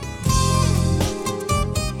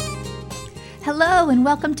Hello and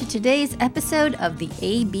welcome to today's episode of the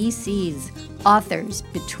ABCs, Authors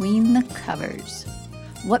Between the Covers.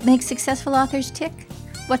 What makes successful authors tick?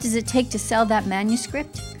 What does it take to sell that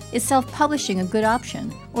manuscript? Is self-publishing a good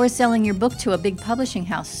option? Or is selling your book to a big publishing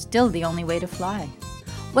house still the only way to fly?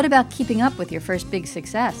 What about keeping up with your first big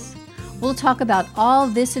success? We'll talk about all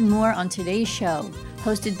this and more on today's show,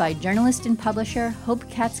 hosted by journalist and publisher Hope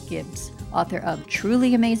Katz-Gibbs, author of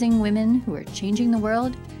Truly Amazing Women Who Are Changing the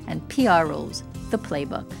World and PR Rules, the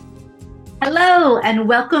Playbook. Hello, and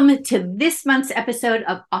welcome to this month's episode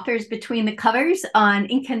of Authors Between the Covers on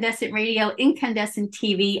Incandescent Radio, Incandescent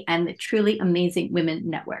TV, and the Truly Amazing Women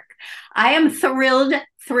Network. I am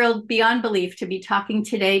thrilled beyond belief to be talking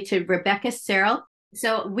today to Rebecca Serle.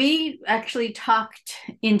 So we actually talked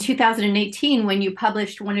in 2018 when you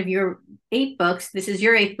published one of your 8 books. This is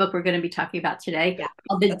your 8th book we're going to be talking about today,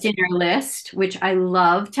 called The Dinner List, which I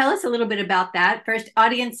love. Tell us a little bit about that. First,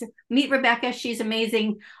 audience, meet Rebecca. She's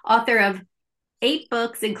amazing, author of 8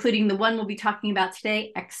 books, including the one we'll be talking about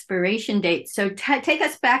today, Expiration Dates. So take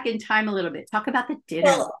us back in time a little bit. Talk about the dinner.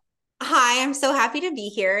 Well, hi, I'm so happy to be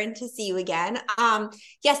here and to see you again.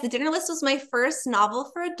 Yes, The Dinner List was my first novel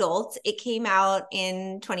for adults. It came out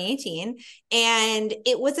in 2018, and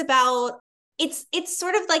it was about it's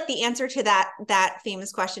sort of like the answer to that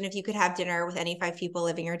famous question: if you could have dinner with any 5 people,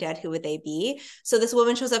 living or dead, who would they be? So this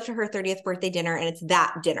woman shows up to her 30th birthday dinner, and it's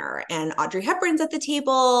that dinner. And Audrey Hepburn's at the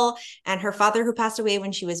table, and her father, who passed away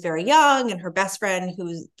when she was very young, and her best friend,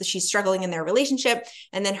 she's struggling in their relationship,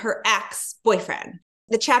 and then her ex-boyfriend.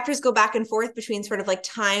 The chapters go back and forth between sort of like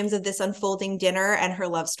times of this unfolding dinner and her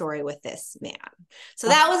love story with this man. So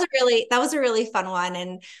that was a really fun one.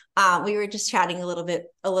 And we were just chatting a little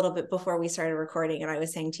bit before we started recording. And I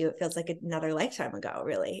was saying to you, it feels like another lifetime ago,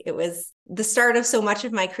 really. It was the start of so much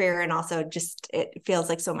of my career. And also just, it feels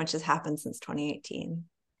like so much has happened since 2018.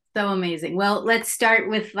 So amazing. Well, let's start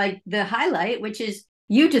with like the highlight, which is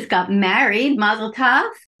you just got married. Mazel tov.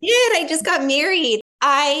 I just got married.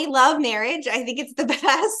 I love marriage. I think it's the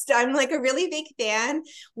best. I'm like a really big fan.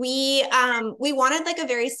 We wanted like a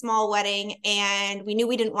very small wedding, and we knew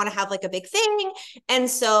we didn't want to have like a big thing. And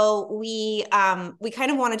so we kind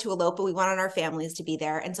of wanted to elope, but we wanted our families to be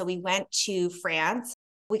there. And so we went to France.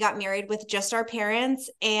 We got married with just our parents,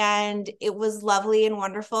 and it was lovely and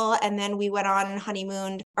wonderful. And then we went on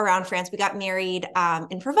honeymoon around France. We got married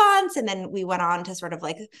in Provence, and then we went on to sort of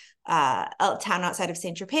like a town outside of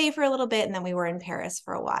Saint-Tropez for a little bit, and then we were in Paris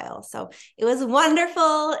for a while. So it was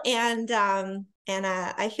wonderful, and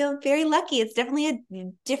I feel very lucky. It's definitely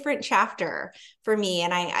a different chapter for me,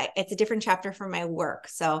 and it's a different chapter for my work.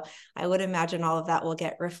 So I would imagine all of that will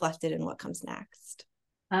get reflected in what comes next.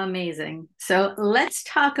 Amazing. So let's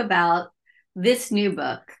talk about this new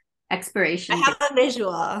book, Expiration Dates. I have a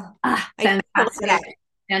visual. Fantastic.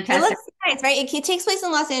 It looks nice, right? It takes place in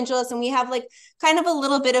Los Angeles, and we have like kind of a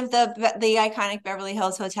little bit of the iconic Beverly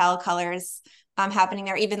Hills Hotel colors happening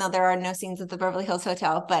there, even though there are no scenes at the Beverly Hills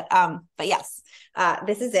Hotel. But yes,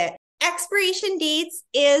 this is it. Expiration Dates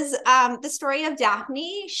is the story of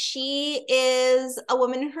Daphne. She is a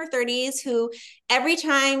woman in her 30s who every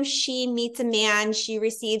time she meets a man, she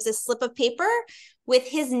receives a slip of paper with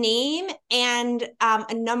his name and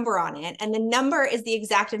a number on it. And the number is the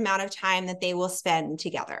exact amount of time that they will spend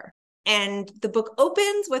together. And the book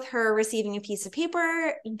opens with her receiving a piece of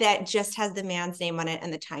paper that just has the man's name on it,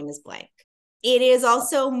 and the time is blank. It is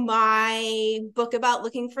also my book about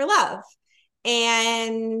looking for love.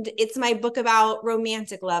 And it's my book about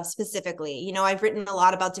romantic love specifically. You know, I've written a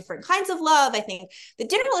lot about different kinds of love. I think The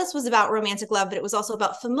Dinner List was about romantic love, but it was also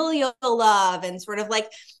about familial love and sort of like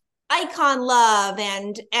icon love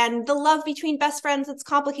and the love between best friends that's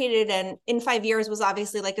complicated. And In 5 Years was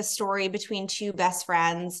obviously like a story between 2 best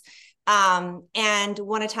friends. And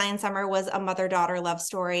One Italian Summer was a mother-daughter love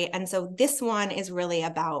story. And so this one is really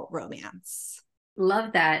about romance.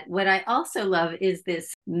 Love that. What I also love is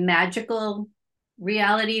this magical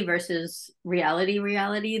reality versus reality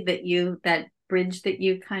that bridge that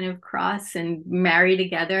you kind of cross and marry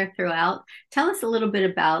together throughout. Tell us a little bit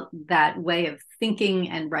about that way of thinking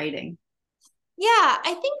and writing. Yeah,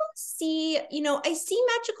 I think I see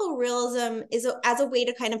magical realism as a way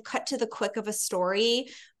to kind of cut to the quick of a story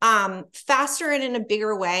faster and in a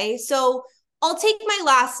bigger way. So I'll take my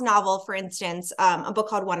last novel, for instance, a book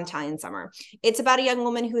called One Italian Summer. It's about a young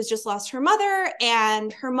woman who has just lost her mother,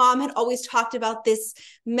 and her mom had always talked about this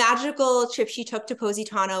magical trip she took to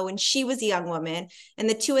Positano when she was a young woman, and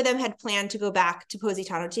the 2 of them had planned to go back to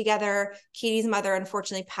Positano together. Katie's mother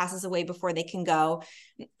unfortunately passes away before they can go,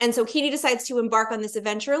 and so Katie decides to embark on this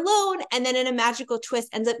adventure alone, and then in a magical twist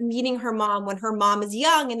ends up meeting her mom when her mom is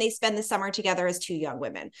young, and they spend the summer together as 2 young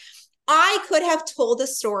women. I could have told a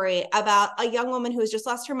story about a young woman who has just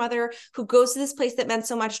lost her mother, who goes to this place that meant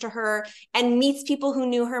so much to her and meets people who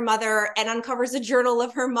knew her mother and uncovers a journal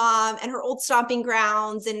of her mom and her old stomping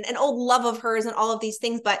grounds and an old love of hers and all of these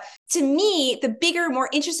things. But to me, the bigger, more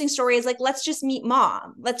interesting story is like, let's just meet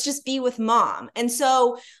mom. Let's just be with mom. And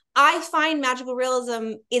so I find magical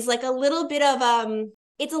realism is like a little bit of,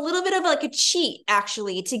 it's a little bit of like a cheat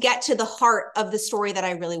actually to get to the heart of the story that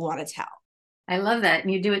I really want to tell. I love that.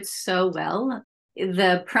 And you do it so well.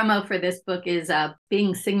 The promo for this book is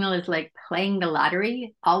being single is like playing the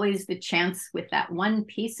lottery, always the chance with that one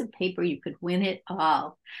piece of paper, you could win it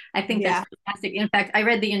all. I think that's fantastic. In fact, I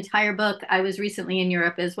read the entire book. I was recently in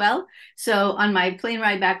Europe as well. So on my plane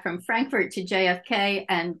ride back from Frankfurt to JFK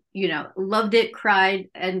and, loved it, cried.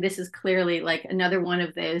 And this is clearly like another one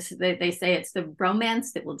of those, they say it's the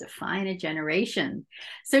romance that will define a generation.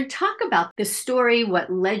 So talk about the story,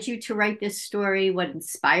 what led you to write this story, what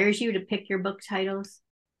inspires you to pick your book titles?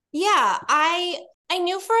 Yeah, I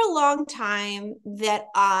knew for a long time that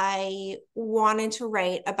I wanted to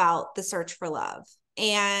write about the search for love.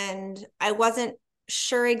 And I wasn't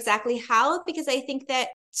sure exactly how, because I think that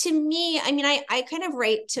to me, I kind of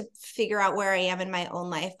write to figure out where I am in my own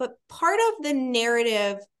life. But part of the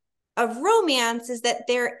narrative of romance is that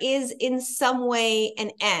there is in some way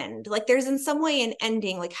an end. Like there's in some way an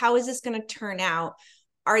ending. Like, how is this going to turn out?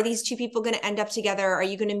 Are these two people going to end up together? Are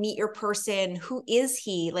you going to meet your person? Who is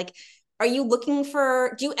he? Like, are you looking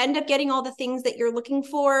for, do you end up getting all the things that you're looking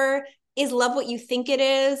for? Is love what you think it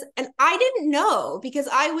is? And I didn't know because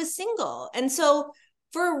I was single. And so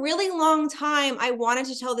for a really long time, I wanted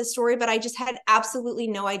to tell this story, but I just had absolutely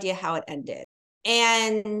no idea how it ended.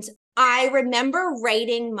 And I remember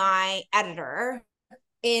writing my editor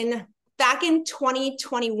back in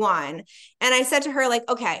 2021. And I said to her, like,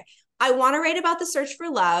 okay, I want to write about the search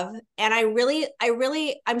for love. And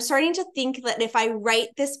I'm starting to think that if I write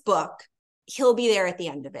this book, he'll be there at the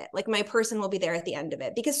end of it. Like my person will be there at the end of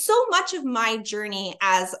it, because so much of my journey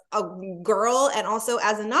as a girl and also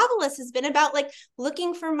as a novelist has been about like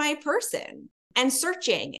looking for my person and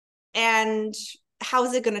searching and how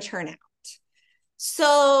is it going to turn out?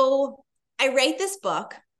 So I write this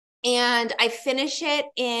book and I finish it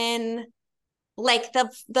in like the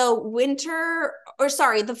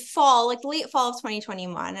fall, like the late fall of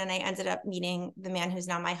 2021. And I ended up meeting the man who's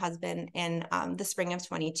now my husband in the spring of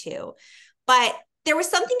 22. But there was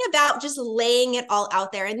something about just laying it all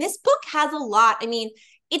out there. And this book has a lot. I mean,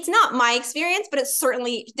 it's not my experience, but it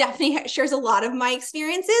certainly definitely shares a lot of my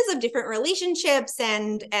experiences of different relationships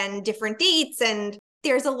and different dates. And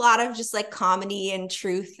there's a lot of just like comedy and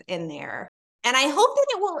truth in there. And I hope that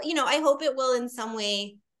it will, I hope it will in some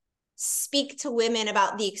way speak to women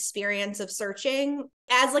about the experience of searching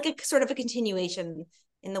as like a sort of a continuation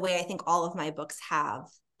in the way I think all of my books have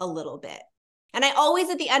a little bit. And I always,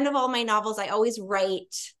 at the end of all my novels, I always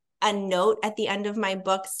write a note at the end of my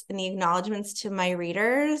books in the acknowledgements to my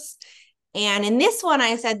readers. And in this one,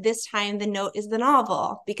 I said this time the note is the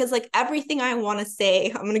novel, because like everything I want to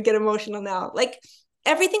say, I'm going to get emotional now, like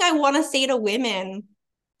everything I want to say to women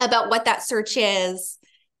about what that search is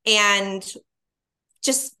and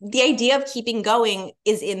just the idea of keeping going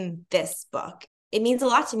is in this book. It means a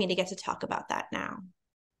lot to me to get to talk about that now.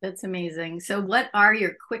 That's amazing. So what are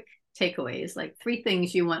your quick takeaways, like 3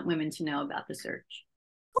 things you want women to know about the search?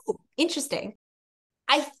 Oh, interesting.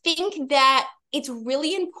 I think that it's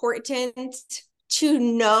really important to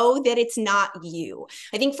know that it's not you.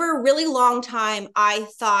 I think for a really long time, I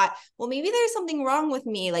thought, well, maybe there's something wrong with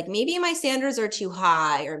me. Like maybe my standards are too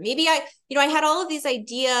high, or maybe I had all of these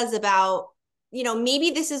ideas about,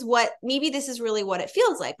 maybe this is really what it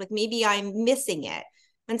feels like. Like maybe I'm missing it.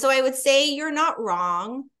 And so I would say you're not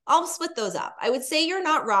wrong. I'll split those up. I would say you're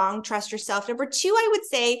not wrong. Trust yourself. Number 2, I would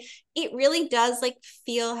say it really does like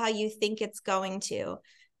feel how you think it's going to.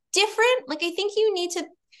 Different. Like I think you need to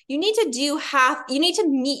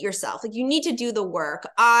meet yourself. Like you need to do the work.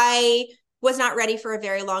 I was not ready for a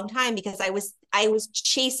very long time because I was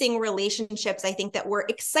chasing relationships, I think, that were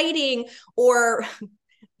exciting, or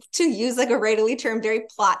to use like a writerly term, very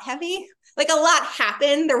plot heavy. Like a lot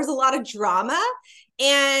happened. There was a lot of drama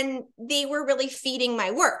and they were really feeding my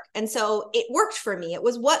work. And so it worked for me. It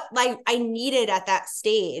was what like I needed at that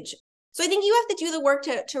stage. So I think you have to do the work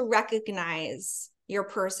to recognize your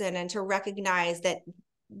person and to recognize that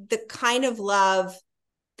the kind of love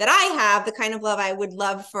that I have, the kind of love I would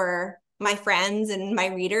love for my friends and my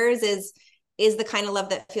readers is the kind of love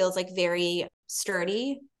that feels like very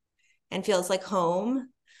sturdy and feels like home.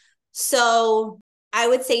 So I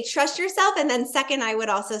would say trust yourself. And then second, I would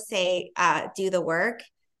also say do the work.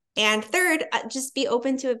 And third, just be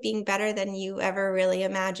open to it being better than you ever really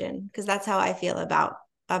imagined, because that's how I feel about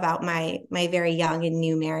my very young and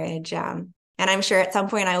new marriage. And I'm sure at some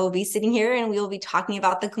point I will be sitting here and we will be talking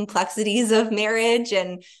about the complexities of marriage,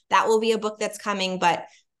 and that will be a book that's coming. But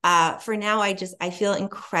for now, I feel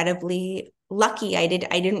incredibly lucky. I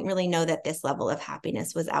didn't really know that this level of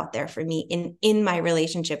happiness was out there for me in my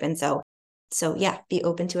relationship. And so yeah, be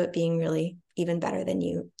open to it being really even better than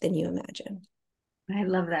you imagine. I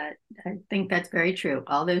love that. I think that's very true.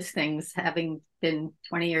 All those things, having been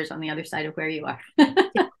 20 years on the other side of where you are.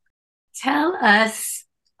 Tell us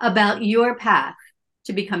about your path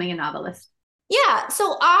to becoming a novelist. Yeah,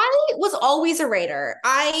 so I was always a writer.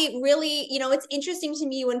 I really, it's interesting to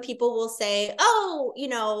me when people will say,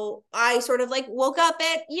 oh, I sort of like woke up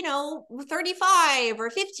at, 35 or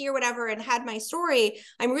 50 or whatever and had my story.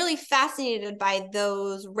 I'm really fascinated by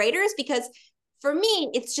those writers because for me,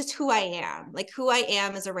 it's just who I am, like who I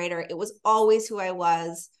am as a writer. It was always who I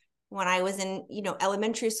was when I was in,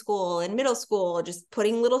 elementary school and middle school, just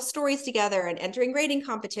putting little stories together and entering grading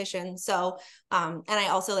competitions. So, and I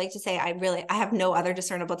also like to say, I have no other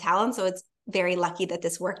discernible talent. So it's very lucky that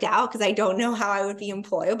this worked out, because I don't know how I would be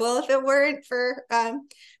employable if it weren't for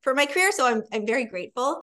my career. So I'm very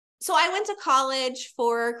grateful. So I went to college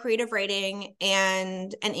for creative writing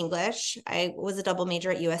and English. I was a double major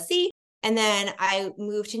at USC. And then I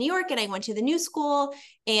moved to New York and I went to the New School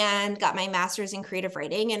and got my master's in creative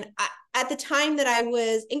writing. And at the time that I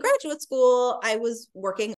was in graduate school, I was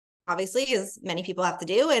working, obviously, as many people have to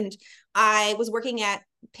do. And I was working at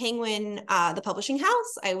Penguin, the publishing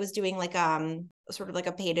house. I was doing like sort of like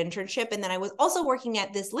a paid internship. And then I was also working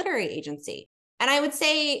at this literary agency. And I would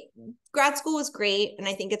say grad school was great. And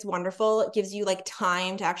I think it's wonderful. It gives you like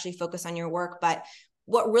time to actually focus on your work. But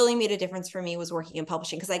what really made a difference for me was working in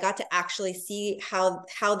publishing, because I got to actually see how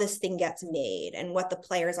this thing gets made and what the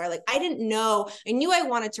players are like. I didn't know, I knew I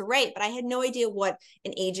wanted to write, but I had no idea what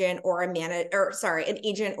an agent or an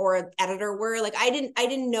agent or an editor were. Like I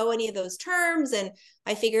didn't know any of those terms. And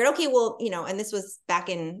I figured, okay, well, and this was back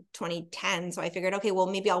in 2010. So I figured, okay, well,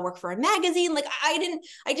 maybe I'll work for a magazine. Like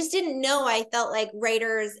I just didn't know. I felt like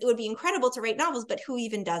writers, it would be incredible to write novels, but who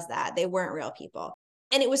even does that? They weren't real people.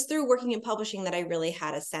 And it was through working in publishing that I really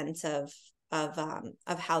had a sense of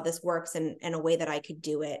how this works and a way that I could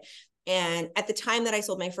do it. And at the time that I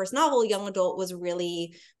sold my first novel, young adult was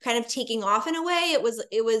really kind of taking off in a way.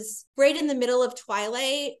 It was right in the middle of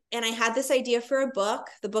Twilight. And I had this idea for a book,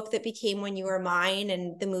 the book that became When You Were Mine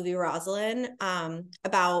and the movie Rosalind,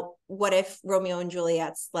 about what if Romeo and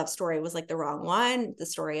Juliet's love story was like the wrong one, the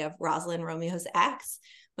story of Rosalind, Romeo's ex,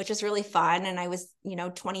 which is really fun. And I was,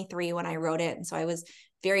 23 when I wrote it. And so I was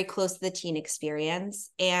very close to the teen experience.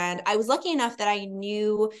 And I was lucky enough that I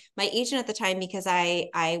knew my agent at the time, because I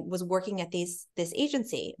was working at this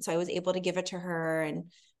agency. So I was able to give it to her and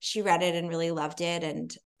she read it and really loved it.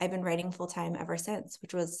 And I've been writing full time ever since,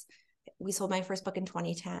 we sold my first book in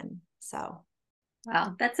 2010. So.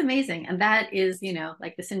 Wow, that's amazing. And that is,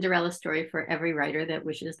 like the Cinderella story for every writer that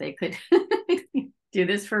wishes they could do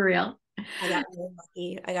this for real. I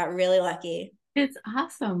got really lucky. It's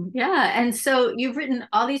awesome. Yeah. And so you've written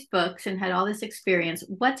all these books and had all this experience.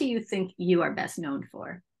 What do you think you are best known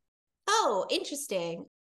for? Oh, interesting.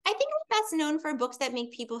 I think I'm best known for books that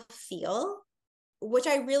make people feel, which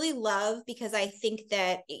I really love, because I think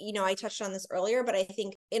that, I touched on this earlier, but I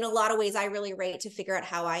think in a lot of ways I really write to figure out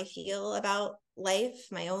how I feel about life,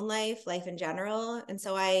 my own life in general. And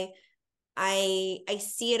so I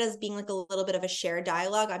see it as being like a little bit of a shared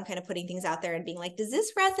dialogue. I'm kind of putting things out there and being like, does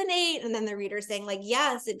this resonate? And then the reader saying like,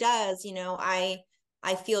 yes, it does.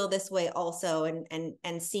 I feel this way also.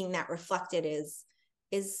 And seeing that reflected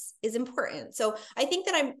is important. So I think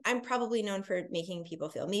that I'm probably known for making people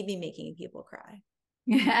feel, maybe making people cry.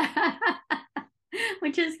 Yeah.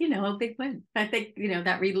 Which is, a big win. I think,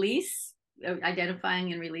 that release,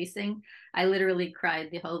 identifying and releasing, I literally cried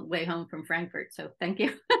the whole way home from Frankfurt. So thank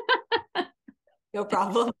you. No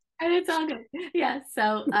problem. And it's all good. Yeah.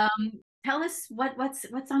 So tell us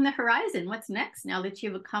what's on the horizon. What's next now that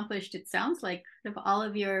you've accomplished, it sounds like, of all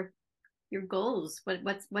of your goals?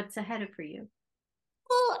 What's ahead for you?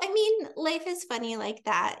 Well, I mean, life is funny like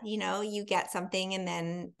that. You get something and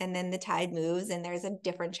then the tide moves and there's a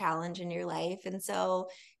different challenge in your life. And so,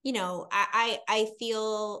 I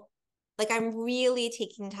feel like I'm really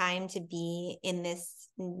taking time to be in this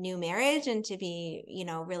new marriage and to be,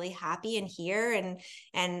 really happy and here.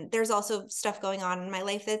 And there's also stuff going on in my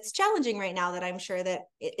life that's challenging right now that I'm sure that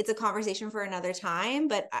it's a conversation for another time,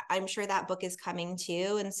 but I'm sure that book is coming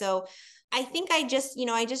too. And so I think I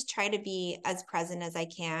just try to be as present as I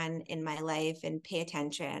can in my life and pay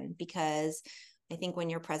attention, because I think when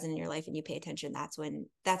you're present in your life and you pay attention, that's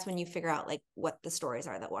when you figure out like what the stories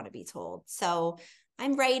are that want to be told. So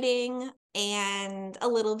I'm writing, and a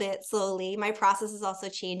little bit slowly. My process is also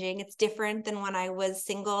changing. It's different than when I was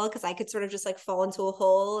single, because I could sort of just like fall into a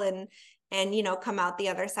hole and come out the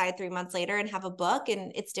other side 3 months later and have a book.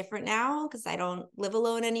 And it's different now because I don't live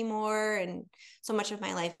alone anymore. And so much of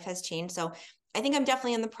my life has changed. So I think I'm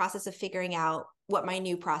definitely in the process of figuring out what my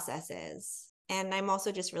new process is. And I'm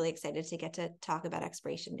also just really excited to get to talk about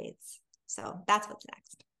expiration dates. So that's what's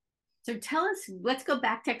next. So tell us, let's go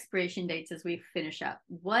back to expiration dates as we finish up.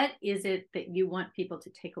 What is it that you want people to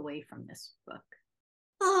take away from this book?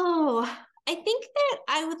 Oh, I think that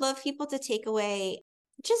I would love people to take away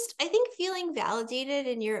I think feeling validated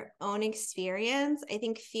in your own experience. I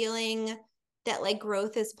think feeling that like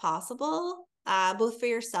growth is possible, both for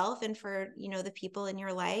yourself and for, the people in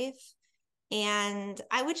your life. And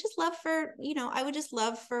I would just love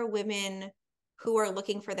for women who are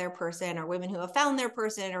looking for their person, or women who have found their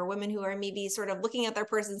person, or women who are maybe sort of looking at their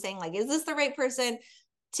person saying like, is this the right person,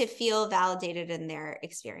 to feel validated in their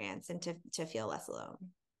experience and to feel less alone.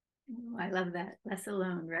 Oh, I love that. Less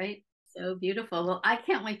alone, right? So beautiful. Well, I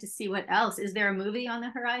can't wait to see what else. Is there a movie on the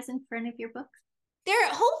horizon for any of your books?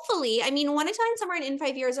 Hopefully, One a Time, Somewhere, and In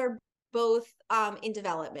 5 Years are both in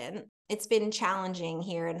development. It's been challenging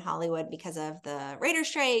here in Hollywood because of the writer's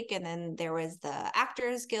strike, and then there was the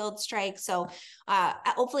Actors Guild strike. So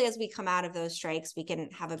hopefully as we come out of those strikes, we can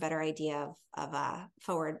have a better idea of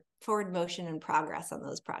forward motion and progress on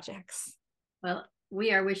those projects. Well,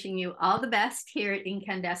 we are wishing you all the best here at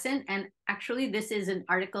Incandescent. And actually, this is an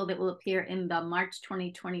article that will appear in the March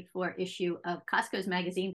 2024 issue of Costco's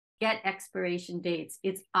magazine, Get Expiration Dates.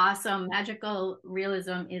 It's awesome. Magical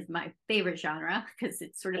realism is my favorite genre because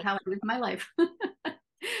it's sort of how I live my life.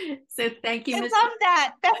 So thank you, Ms. I love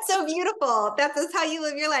that. That's so beautiful. That's how you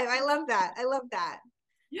live your life. I love that.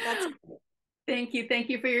 That's great. Thank you. Thank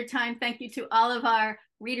you for your time. Thank you to all of our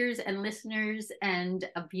readers and listeners and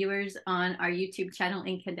viewers on our YouTube channel,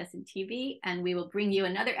 Incandescent TV. And we will bring you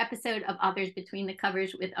another episode of Authors Between the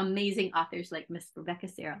Covers with amazing authors like Miss Rebecca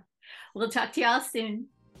Serle. We'll talk to y'all soon.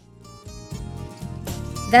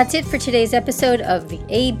 That's it for today's episode of the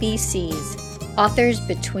ABCs, Authors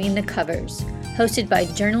Between the Covers, hosted by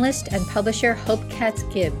journalist and publisher Hope Katz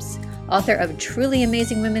Gibbs, author of Truly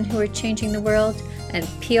Amazing Women Who Are Changing the World and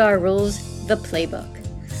PR Rules, the Playbook.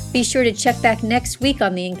 Be sure to check back next week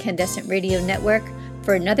on the Incandescent Radio Network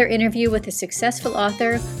for another interview with a successful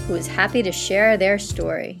author who is happy to share their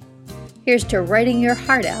story. Here's to writing your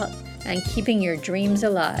heart out and keeping your dreams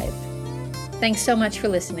alive. Thanks so much for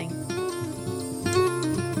listening.